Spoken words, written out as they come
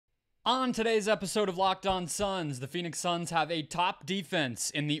On today's episode of Locked On Suns, the Phoenix Suns have a top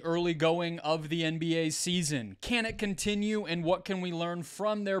defense in the early going of the NBA season. Can it continue, and what can we learn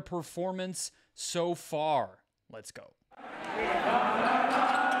from their performance so far? Let's go.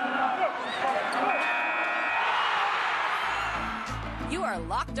 You are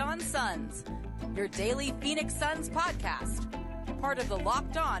Locked On Suns, your daily Phoenix Suns podcast, part of the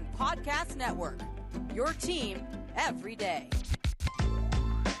Locked On Podcast Network, your team every day.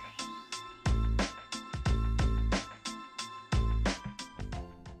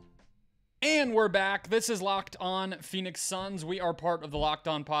 And we're back. This is Locked On Phoenix Suns. We are part of the Locked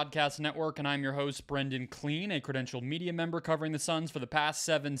On Podcast Network, and I'm your host, Brendon Kleen, a credentialed media member covering the Suns for the past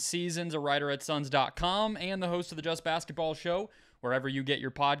 7 seasons, a writer at Suns.com, and the host of the Just Basketball Show, wherever you get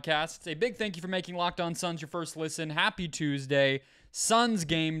your podcasts. A big thank you for making Locked On Suns your first listen. Happy Tuesday, Suns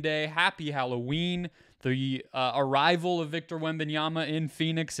game day, happy Halloween, the arrival of Victor Wembanyama in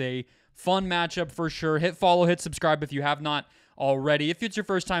Phoenix, a fun matchup for sure. Hit follow, hit subscribe if you have not already. If it's your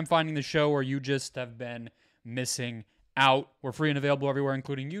first time finding the show or you just have been missing out, we're free and available everywhere,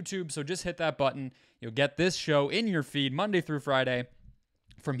 including YouTube, so just hit that button. You'll get this show in your feed Monday through Friday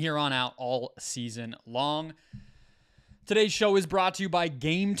from here on out all season long. Today's show is brought to you by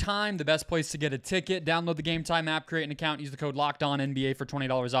Gametime, the best place to get a ticket. Download the Gametime app, create an account, use the code LOCKEDONNBA for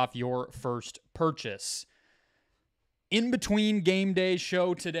 $20 off your first purchase. In between game day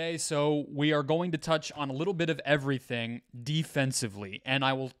show today, so we are going to touch on a little bit of everything defensively, and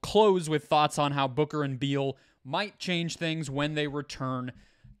I will close with thoughts on how Booker and Beal might change things when they return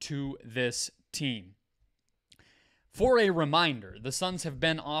to this team. For a reminder, the Suns have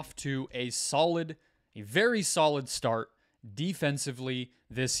been off to a very solid start defensively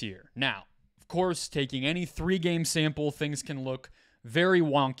this year. Now, of course, taking any 3-game sample, things can look very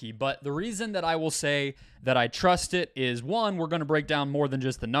wonky, but the reason that I will say that I trust it is, one, we're going to break down more than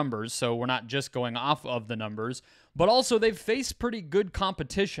just the numbers, so we're not just going off of the numbers, but also they've faced pretty good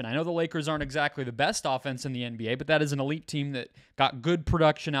competition. I know the Lakers aren't exactly the best offense in the NBA, but that is an elite team that got good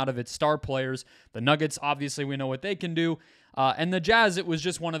production out of its star players. The Nuggets, obviously, we know what they can do, and the Jazz, it was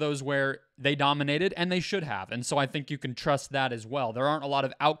just one of those where they dominated, and they should have, and so I think you can trust that as well. There aren't a lot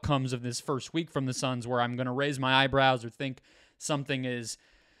of outcomes of this first week from the Suns where I'm going to raise my eyebrows or think something is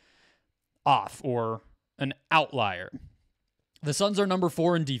off or an outlier. The Suns are number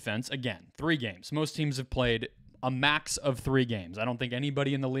 4 in defense. Again, 3 games. Most teams have played a max of 3 games. I don't think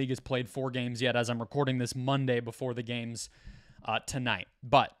anybody in the league has played 4 games yet as I'm recording this Monday before the games tonight.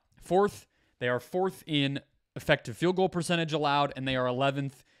 But they are 4th in effective field goal percentage allowed, and they are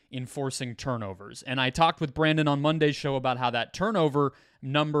 11th in forcing turnovers. And I talked with Brandon on Monday's show about how that turnover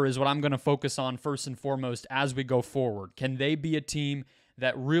number is what I'm going to focus on first and foremost as we go forward. Can they be a team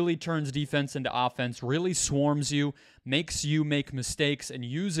that really turns defense into offense, really swarms you, makes you make mistakes, and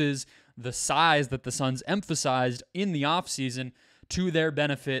uses the size that the Suns emphasized in the offseason to their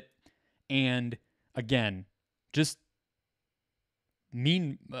benefit, and again, just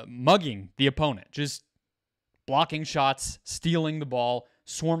mugging the opponent, just blocking shots, stealing the ball,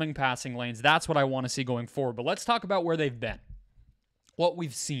 swarming passing lanes. That's what I want to see going forward. But let's talk about where they've been, what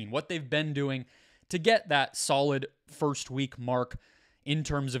we've seen, what they've been doing to get that solid first week mark in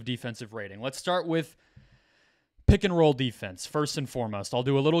terms of defensive rating. Let's start with pick and roll defense first and foremost. I'll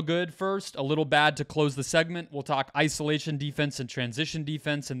do a little good first, a little bad to close the segment. We'll talk isolation defense and transition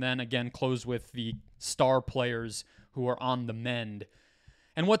defense, and then again close with the star players who are on the mend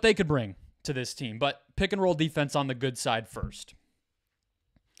and what they could bring to this team. But pick and roll defense on the good side first.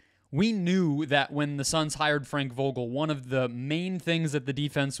 We knew that when the Suns hired Frank Vogel, one of the main things that the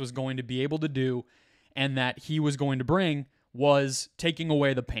defense was going to be able to do and that he was going to bring was taking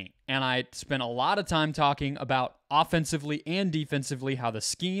away the paint. And I spent a lot of time talking about offensively and defensively how the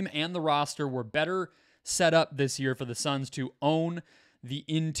scheme and the roster were better set up this year for the Suns to own the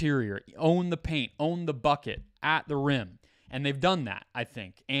interior, own the paint, own the bucket at the rim. And they've done that, I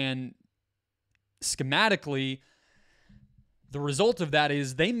think. And schematically, the result of that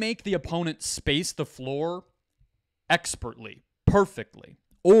is they make the opponent space the floor expertly, perfectly,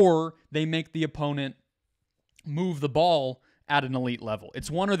 or they make the opponent move the ball at an elite level. It's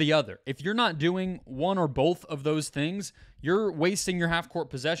one or the other. If you're not doing one or both of those things, you're wasting your half-court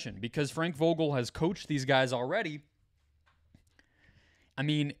possession because Frank Vogel has coached these guys already. I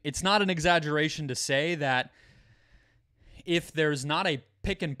mean, it's not an exaggeration to say that if there's not a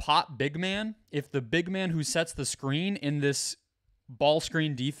pick and pop big man, if the big man who sets the screen in this ball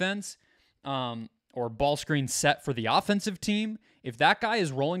screen defense or ball screen set for the offensive team, if that guy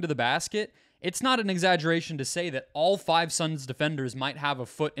is rolling to the basket, it's not an exaggeration to say that all 5 Suns defenders might have a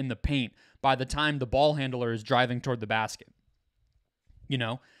foot in the paint by the time the ball handler is driving toward the basket. You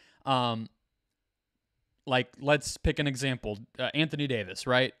know, Like, let's pick an example. Anthony Davis,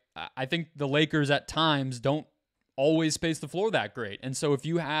 right? I think the Lakers at times don't always space the floor that great. And so if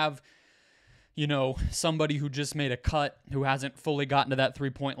you have, somebody who just made a cut, who hasn't fully gotten to that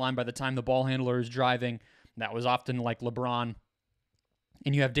three-point line by the time the ball handler is driving, that was often like LeBron,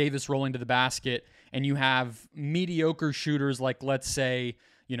 and you have Davis rolling to the basket, and you have mediocre shooters like, let's say,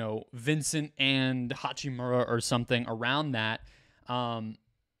 Vincent and Hachimura or something around that. Well,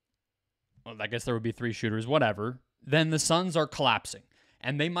 I guess there would be 3 shooters, whatever. Then the Suns are collapsing.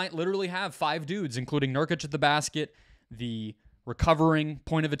 And they might literally have 5 dudes, including Nurkic at the basket, the recovering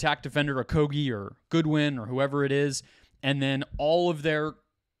point of attack defender, Okogie or Goodwin or whoever it is, and then all of their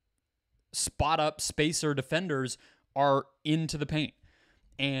spot-up spacer defenders are into the paint.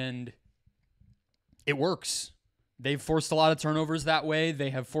 And it works. They've forced a lot of turnovers that way.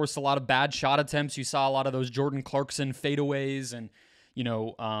 They have forced a lot of bad shot attempts. You saw a lot of those Jordan Clarkson fadeaways, and,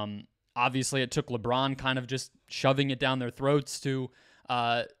 obviously it took LeBron kind of just shoving it down their throats to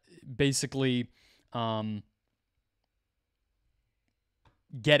basically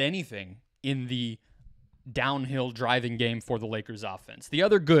get anything in the downhill driving game for the Lakers offense. The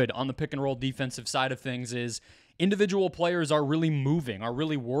other good on the pick and roll defensive side of things is individual players are really moving, are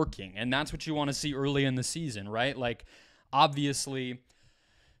really working, and that's what you want to see early in the season, right? Like, obviously,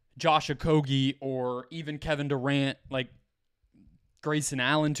 Josh Okogie or even Kevin Durant, like Grayson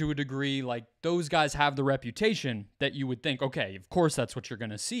Allen to a degree, like those guys have the reputation that you would think, okay, of course that's what you're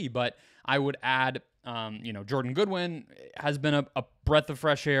going to see, but I would add, Jordan Goodwin has been a breath of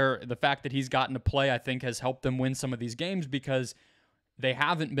fresh air. The fact that he's gotten to play, I think, has helped them win some of these games because they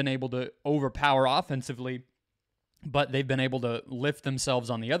haven't been able to overpower offensively, but they've been able to lift themselves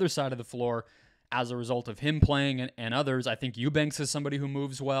on the other side of the floor as a result of him playing and others. I think Eubanks is somebody who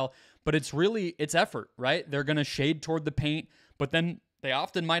moves well, but it's effort, right? They're going to shade toward the paint, but then they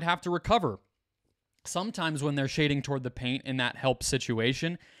often might have to recover. Sometimes when they're shading toward the paint in that help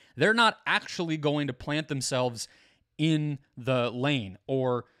situation, they're not actually going to plant themselves in the lane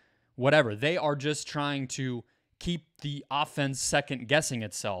or whatever. They are just trying to keep the offense second guessing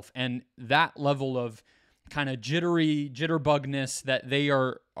itself. And that level of kind of jitterbugness that they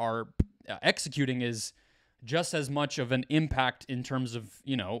are executing is just as much of an impact in terms of,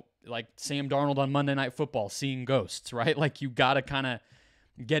 like Sam Darnold on Monday Night Football, seeing ghosts, right? Like, you got to kind of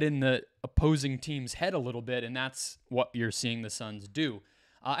get in the opposing team's head a little bit, and that's what you're seeing the Suns do.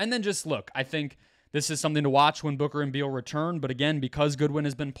 And then just look, I think this is something to watch when Booker and Beal return, but again, because Goodwin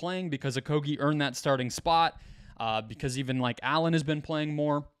has been playing, because Okogie earned that starting spot, because even like Allen has been playing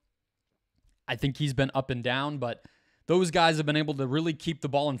more, I think he's been up and down, but those guys have been able to really keep the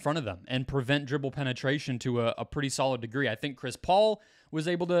ball in front of them and prevent dribble penetration to a pretty solid degree. I think Chris Paul was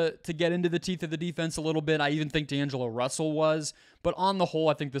able to get into the teeth of the defense a little bit. I even think D'Angelo Russell was. But on the whole,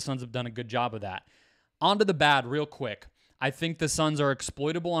 I think the Suns have done a good job of that. On to the bad real quick. I think the Suns are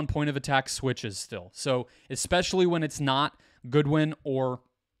exploitable on point-of-attack switches still. So especially when it's not Goodwin or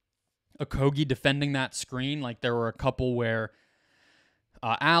Okogie defending that screen, like there were a couple where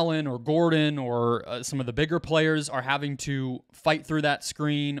Allen or Gordon or some of the bigger players are having to fight through that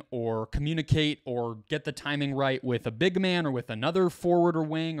screen or communicate or get the timing right with a big man or with another forward or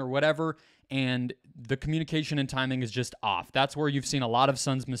wing or whatever, and the communication and timing is just off. That's where you've seen a lot of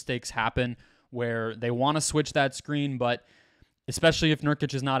Suns mistakes happen, where they want to switch that screen, but especially if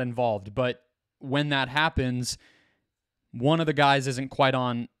Nurkic is not involved. But when that happens, one of the guys isn't quite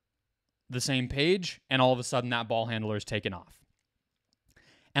on the same page, and all of a sudden that ball handler is taken off.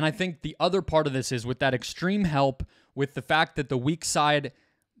 And I think the other part of this is with that extreme help, with the fact that the weak side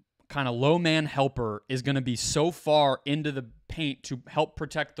kind of low man helper is going to be so far into the paint to help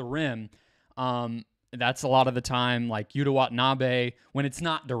protect the rim. That's a lot of the time like Yuta Watanabe. When it's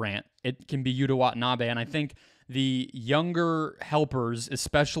not Durant, it can be Yuta Watanabe. And I think the younger helpers,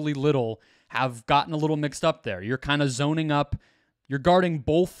 especially Little, have gotten a little mixed up there. You're kind of zoning up. You're guarding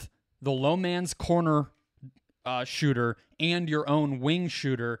both the low man's corner shooter and your own wing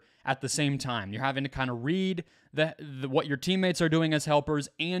shooter at the same time. You're having to kind of read what your teammates are doing as helpers,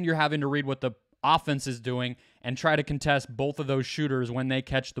 and you're having to read what the offense is doing and try to contest both of those shooters when they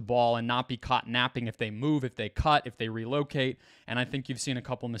catch the ball and not be caught napping if they move, if they cut, if they relocate. And I think you've seen a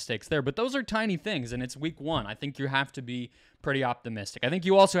couple mistakes there, but those are tiny things, and it's week 1. I think you have to be pretty optimistic. I think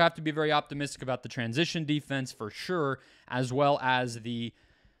you also have to be very optimistic about the transition defense for sure, as well as the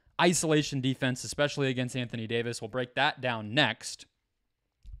isolation defense, especially against Anthony Davis. We'll break that down next.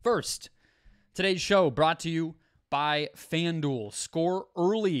 First, today's show brought to you by FanDuel. Score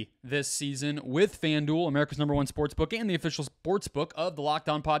early this season with FanDuel, America's #1 sportsbook and the official sportsbook of the Locked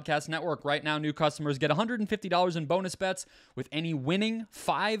On Podcast Network. Right now, new customers get $150 in bonus bets with any winning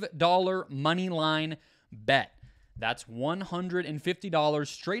 $5 money line bet. That's $150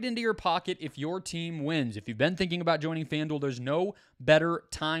 straight into your pocket if your team wins. If you've been thinking about joining FanDuel, there's no better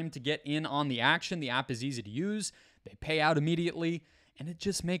time to get in on the action. The app is easy to use. They pay out immediately, and it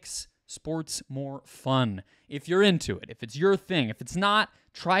just makes sports more fun. If you're into it, if it's your thing, if it's not,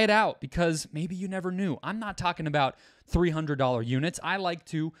 try it out because maybe you never knew. I'm not talking about $300 units. I like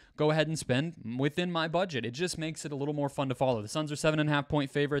to go ahead and spend within my budget. It just makes it a little more fun to follow. The Suns are 7.5-point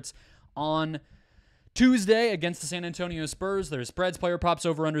favorites on Tuesday against the San Antonio Spurs. There's spreads, player props,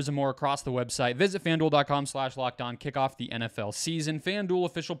 over-unders, and more across the website. Visit FanDuel.com/LockedOn. Kick off the NFL season. FanDuel,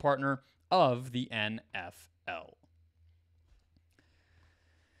 official partner of the NFL.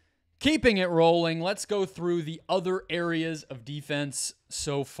 Keeping it rolling, let's go through the other areas of defense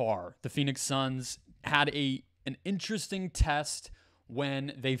so far. The Phoenix Suns had an interesting test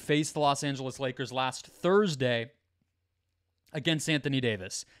when they faced the Los Angeles Lakers last Thursday against Anthony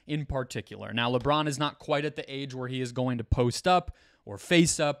Davis in particular. Now, LeBron is not quite at the age where he is going to post up or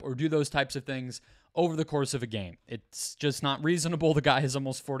face up or do those types of things over the course of a game. It's just not reasonable. The guy is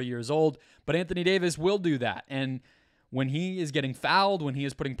almost 40 years old, but Anthony Davis will do that. And when he is getting fouled, when he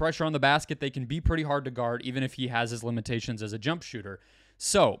is putting pressure on the basket, they can be pretty hard to guard, even if he has his limitations as a jump shooter.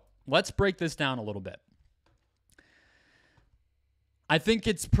 So let's break this down a little bit. I think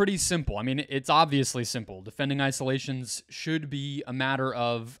it's pretty simple. I mean, it's obviously simple. Defending isolations should be a matter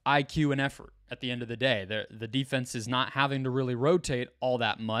of IQ and effort at the end of the day. The defense is not having to really rotate all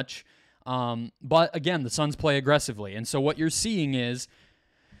that much. But again, the Suns play aggressively. And so what you're seeing is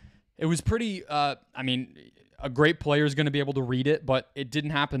it was pretty, a great player is going to be able to read it, but it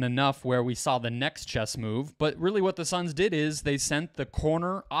didn't happen enough where we saw the next chess move. But really what the Suns did is they sent the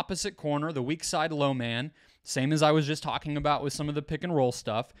opposite corner, the weak side low man, same as I was just talking about with some of the pick and roll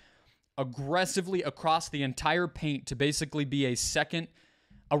stuff, aggressively across the entire paint to basically be a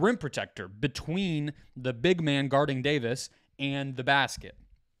rim protector between the big man guarding Davis and the basket.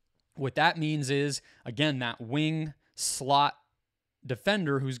 What that means is, again, that wing slot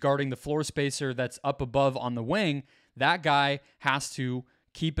defender who's guarding the floor spacer that's up above on the wing, that guy has to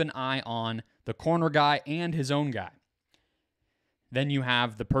keep an eye on the corner guy and his own guy. Then you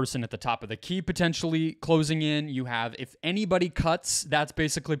have the person at the top of the key potentially closing in. You have, if anybody cuts, that's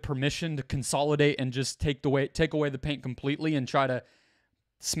basically permission to consolidate and just take away the paint completely and try to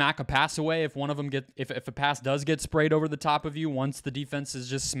smack a pass away if one of them if a pass does get sprayed over the top of you once the defense is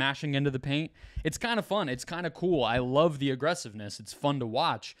just smashing into the paint. It's kind of fun. It's kind of cool. I love the aggressiveness. It's fun to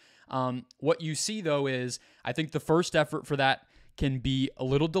watch. What you see, though, is I think the first effort for that can be a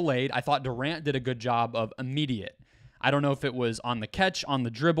little delayed. I thought Durant did a good job of immediate. I don't know if it was on the catch, on the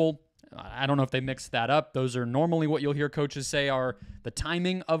dribble. I don't know if they mixed that up. Those are normally what you'll hear coaches say are the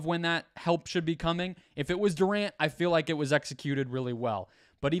timing of when that help should be coming. If it was Durant, I feel like it was executed really well.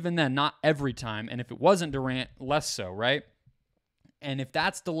 But even then, not every time. And if it wasn't Durant, less so, right? And if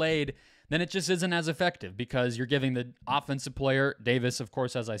that's delayed, then it just isn't as effective because you're giving the offensive player, Davis, of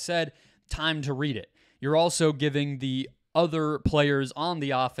course, as I said, time to read it. You're also giving the other players on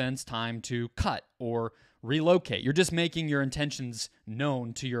the offense time to cut or relocate. You're just making your intentions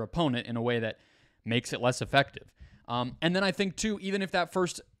known to your opponent in a way that makes it less effective. And then I think, too, even if that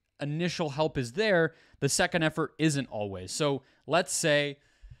first initial help is there, the second effort isn't always. So let's say,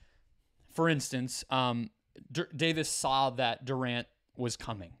 for instance, Davis saw that Durant was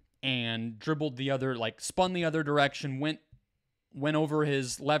coming and dribbled spun the other direction, went over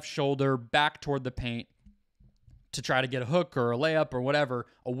his left shoulder back toward the paint to try to get a hook or a layup or whatever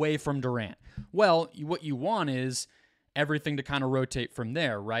away from Durant. Well, what you want is everything to kind of rotate from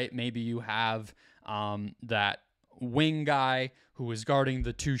there, right? Maybe you have that wing guy who is guarding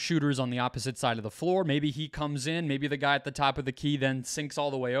the two shooters on the opposite side of the floor. Maybe he comes in. Maybe the guy at the top of the key then sinks all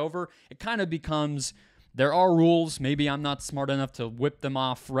the way over. It kind of becomes, there are rules. Maybe I'm not smart enough to whip them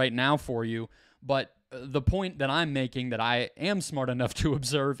off right now for you, but the point that I'm making that I am smart enough to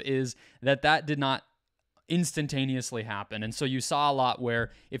observe is that did not instantaneously happen. And so you saw a lot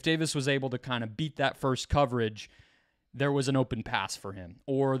where if Davis was able to kind of beat that first coverage, there was an open pass for him,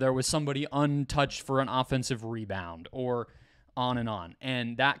 or there was somebody untouched for an offensive rebound, or on and on.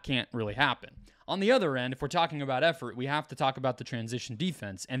 And that can't really happen. On the other end, if we're talking about effort, we have to talk about the transition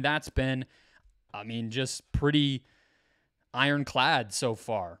defense. And that's been, just pretty ironclad so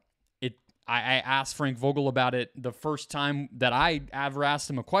far. I asked Frank Vogel about it the first time that I ever asked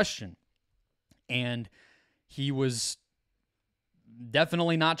him a question. And he was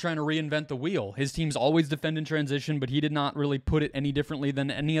definitely not trying to reinvent the wheel. His teams always defend in transition, but he did not really put it any differently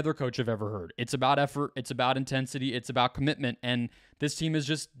than any other coach I've ever heard. It's about effort. It's about intensity. It's about commitment. And this team has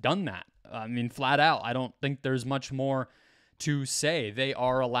just done that. I mean, flat out. I don't think there's much more to say. They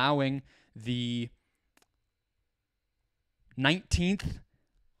are allowing the 19th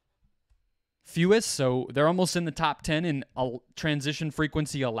fewest, so they're almost in the top 10 in transition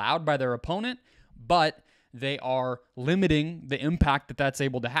frequency allowed by their opponent, but they are limiting the impact that that's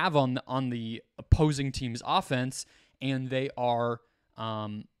able to have on the opposing team's offense, and they are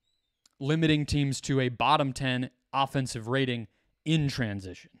limiting teams to a bottom 10 offensive rating in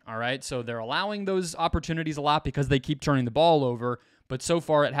transition. All right, so they're allowing those opportunities a lot because they keep turning the ball over, but so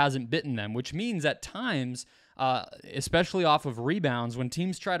far it hasn't bitten them, which means at times, especially off of rebounds, when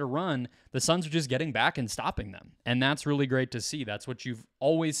teams try to run, the Suns are just getting back and stopping them, and that's really great to see. That's what you've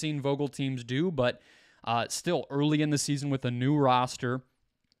always seen Vogel teams do, but still early in the season with a new roster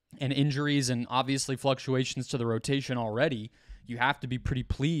and injuries and obviously fluctuations to the rotation already, you have to be pretty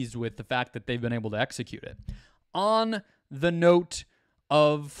pleased with the fact that they've been able to execute it. On the note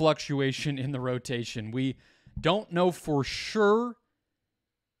of fluctuation in the rotation, we don't know for sure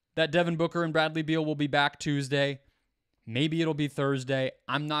that Devin Booker and Bradley Beal will be back Tuesday. Maybe it'll be Thursday.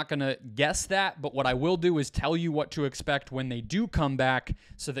 I'm not going to guess that, but what I will do is tell you what to expect when they do come back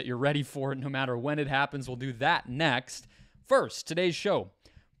so that you're ready for it no matter when it happens. We'll do that next. First, today's show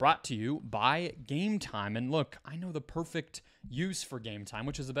brought to you by Gametime. And look, I know the perfect use for Gametime,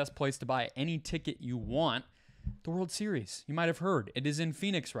 which is the best place to buy any ticket you want. The World Series. You might have heard. It is in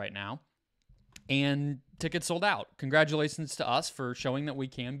Phoenix right now, and tickets sold out. Congratulations to us for showing that we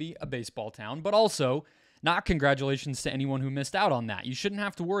can be a baseball town, but also not congratulations to anyone who missed out on that. You shouldn't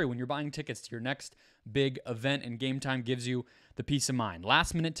have to worry when you're buying tickets to your next big event, and Gametime gives you the peace of mind.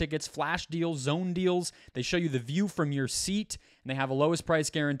 Last-minute tickets, flash deals, zone deals. They show you the view from your seat, and they have a lowest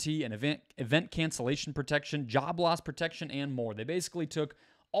price guarantee, an event cancellation protection, job loss protection, and more. They basically took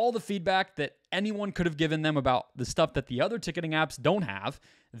all the feedback that anyone could have given them about the stuff that the other ticketing apps don't have.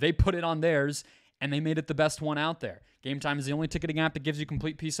 They put it on theirs, and they made it the best one out there. Gametime is the only ticketing app that gives you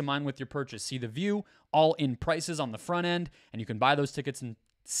complete peace of mind with your purchase. See the view, all-in prices on the front end, and you can buy those tickets in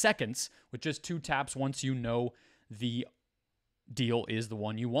seconds with just 2 taps once you know the deal is the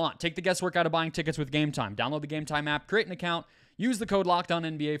one you want. Take the guesswork out of buying tickets with Gametime. Download the Gametime app, create an account, use the code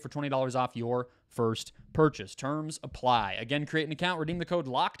LOCKEDONNBA for $20 off your first purchase. Terms apply. Again, create an account, redeem the code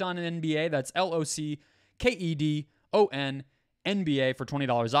LOCKEDONNBA. That's LOCKEDONNBA for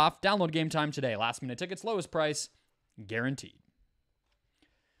 $20 off. Download Gametime today. Last minute tickets, lowest price, guaranteed.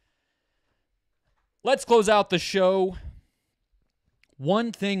 Let's close out the show.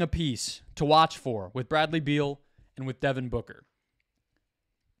 One thing apiece to watch for with Bradley Beal and with Devin Booker.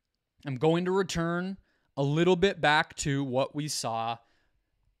 I'm going to return a little bit back to what we saw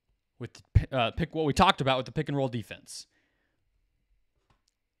with what we talked about with the pick and roll defense.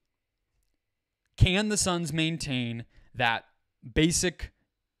 Can the Suns maintain that basic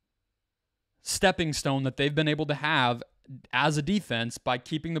stepping stone that they've been able to have as a defense by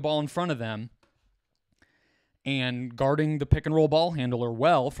keeping the ball in front of them and guarding the pick and roll ball handler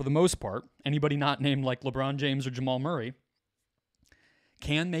well for the most part? Anybody not named like LeBron James or Jamal Murray.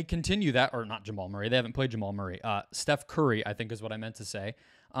 Can they continue that? Or not Jamal Murray. They haven't played Jamal Murray. Steph Curry, I think is what I meant to say.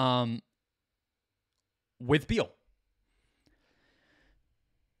 With Beal.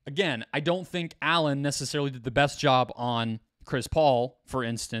 Again, I don't think Allen necessarily did the best job on Chris Paul, for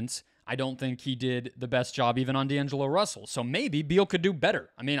instance. I don't think he did the best job even on D'Angelo Russell. So maybe Beal could do better.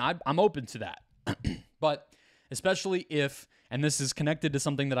 I mean, I'm open to that. But especially if, and this is connected to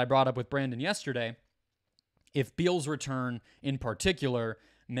something that I brought up with Brandon yesterday, if Beal's return in particular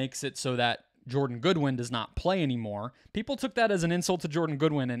makes it so that Jordan Goodwin does not play anymore, people took that as an insult to Jordan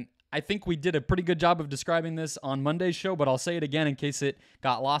Goodwin, and I think we did a pretty good job of describing this on Monday's show, but I'll say it again in case it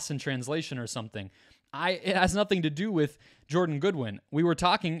got lost in translation or something. It has nothing to do with Jordan Goodwin. We were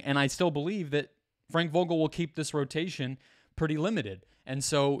talking, and I still believe that Frank Vogel will keep this rotation pretty limited. And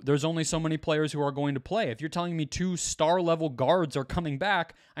so there's only so many players who are going to play. If you're telling me 2 star-level guards are coming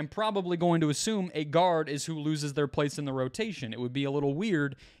back, I'm probably going to assume a guard is who loses their place in the rotation. It would be a little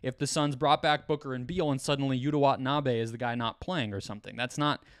weird if the Suns brought back Booker and Beal and suddenly Yuta Watanabe is the guy not playing or something. That's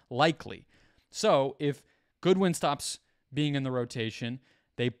not likely. So if Goodwin stops being in the rotation,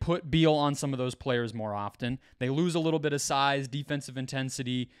 they put Beal on some of those players more often. They lose a little bit of size, defensive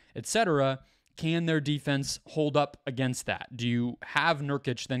intensity, etc. Can their defense hold up against that? Do you have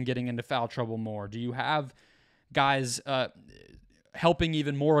Nurkic then getting into foul trouble more? Do you have guys helping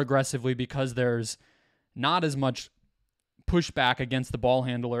even more aggressively because there's not as much pushback against the ball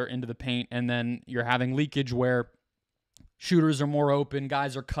handler into the paint, and then you're having leakage where Shooters are more open.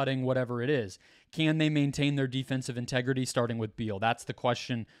 Guys are cutting, whatever it is. Can they maintain their defensive integrity starting with Beal? That's the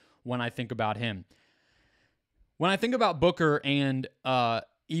question when I think about him. When I think about Booker and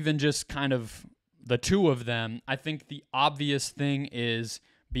even just kind of the two of them, I think the obvious thing is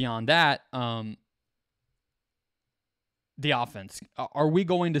beyond that, the offense. Are we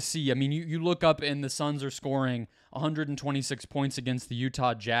going to see, I mean, you look up and the Suns are scoring 126 points against the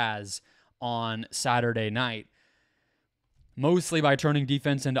Utah Jazz on Saturday night, mostly by turning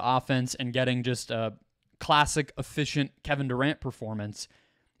defense into offense and getting just a classic, efficient Kevin Durant performance.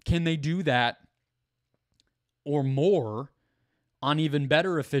 Can they do that or more on even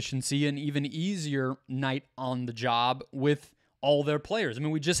better efficiency and even easier night on the job with all their players? I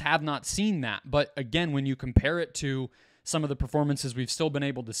mean, we just have not seen that. But again, when you compare it to some of the performances we've still been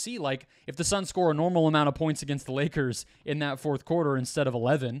able to see, like if the Suns score a normal amount of points against the Lakers in that fourth quarter instead of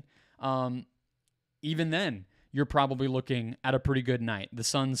 11, even then, you're probably looking at a pretty good night. The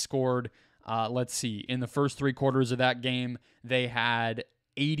Suns scored, let's see, in the first three quarters of that game, they had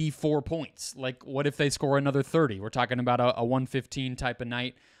 84 points. Like, what if they score another 30? We're talking about a 115 type of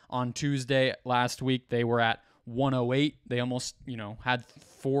night. On Tuesday last week, they were at 108. They almost, had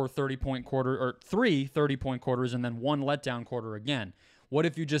three 30-point quarters and then one letdown quarter again. What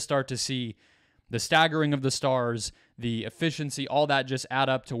if you just start to see the staggering of the stars, the efficiency, all that just add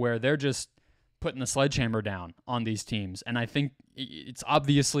up to where they're just putting the sledgehammer down on these teams? And I think it's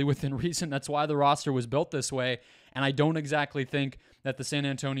obviously within reason. That's why the roster was built this way. And I don't exactly think that the San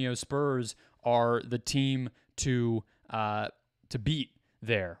Antonio Spurs are the team to beat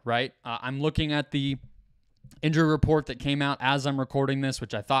there, right? I'm looking at the injury report that came out as I'm recording this,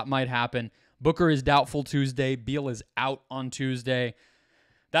 which I thought might happen. Booker is doubtful Tuesday. Beal is out on Tuesday.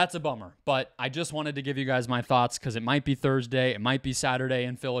 That's a bummer, but I just wanted to give you guys my thoughts because it might be Thursday, it might be Saturday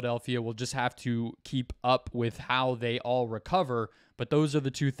in Philadelphia. We'll just have to keep up with how they all recover, but those are the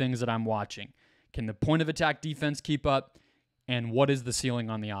two things that I'm watching. Can the point of attack defense keep up, and what is the ceiling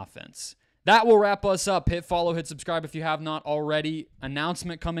on the offense? That will wrap us up. Hit follow, hit subscribe if you have not already.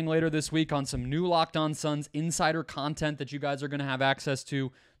 Announcement coming later this week on some new Locked On Suns insider content that you guys are going to have access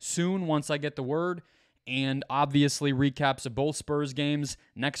to soon once I get the word. And obviously recaps of both Spurs games,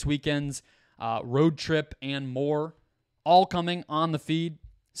 next weekend's road trip, and more, all coming on the feed.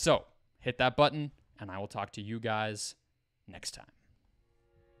 So hit that button, and I will talk to you guys next time.